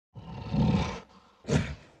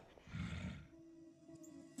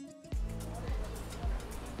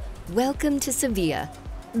Welcome to Sevilla,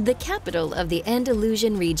 the capital of the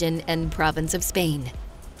Andalusian region and province of Spain.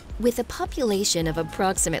 With a population of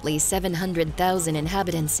approximately 700,000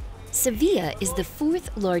 inhabitants, Sevilla is the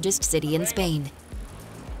fourth largest city in Spain.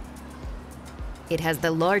 It has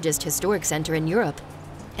the largest historic center in Europe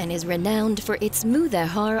and is renowned for its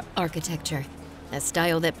Mudéjar architecture, a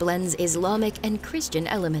style that blends Islamic and Christian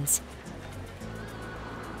elements.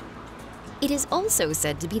 It is also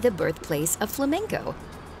said to be the birthplace of flamenco,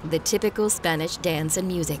 the typical Spanish dance and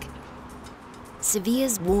music.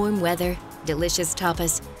 Sevilla's warm weather, delicious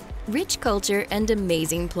tapas, rich culture, and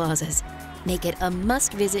amazing plazas make it a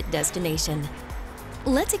must-visit destination.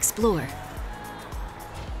 Let's explore.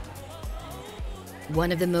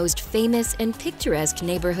 One of the most famous and picturesque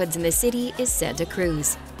neighborhoods in the city is Santa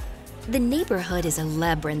Cruz. The neighborhood is a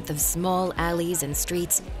labyrinth of small alleys and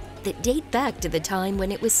streets that date back to the time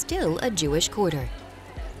when it was still a Jewish quarter.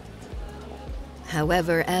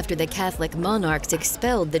 However, after the Catholic monarchs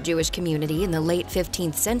expelled the Jewish community in the late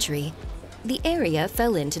 15th century, the area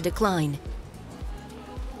fell into decline.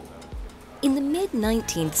 In the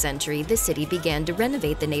mid-19th century, the city began to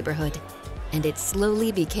renovate the neighborhood, and it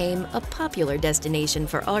slowly became a popular destination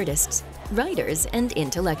for artists, writers, and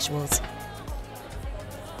intellectuals.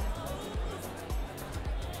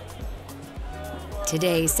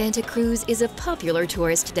 Today, Santa Cruz is a popular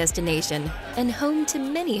tourist destination and home to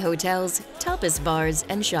many hotels, tapas bars,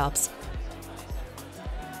 and shops.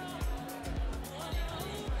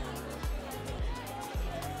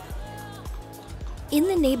 In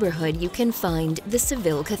the neighborhood, you can find the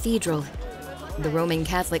Seville Cathedral. The Roman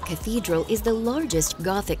Catholic Cathedral is the largest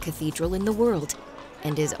Gothic cathedral in the world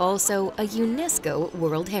and is also a UNESCO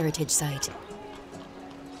World Heritage Site.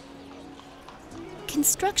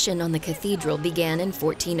 Construction on the cathedral began in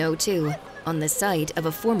 1402 on the site of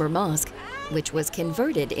a former mosque, which was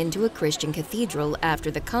converted into a Christian cathedral after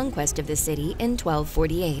the conquest of the city in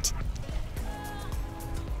 1248.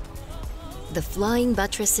 The flying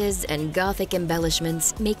buttresses and Gothic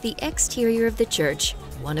embellishments make the exterior of the church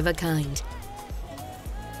one of a kind.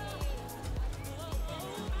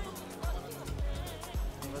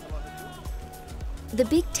 The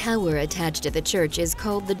big tower attached to the church is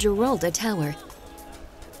called the Giralda Tower.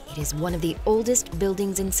 It is one of the oldest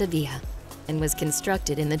buildings in Sevilla and was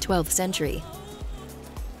constructed in the 12th century.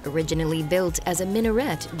 Originally built as a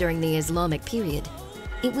minaret during the Islamic period,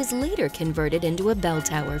 it was later converted into a bell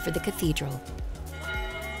tower for the cathedral.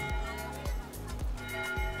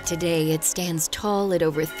 Today, it stands tall at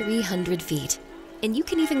over 300 feet, and you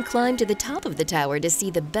can even climb to the top of the tower to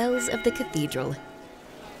see the bells of the cathedral.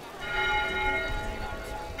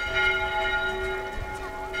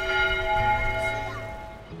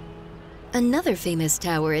 Another famous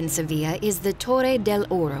tower in Sevilla is the Torre del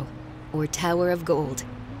Oro, or Tower of Gold.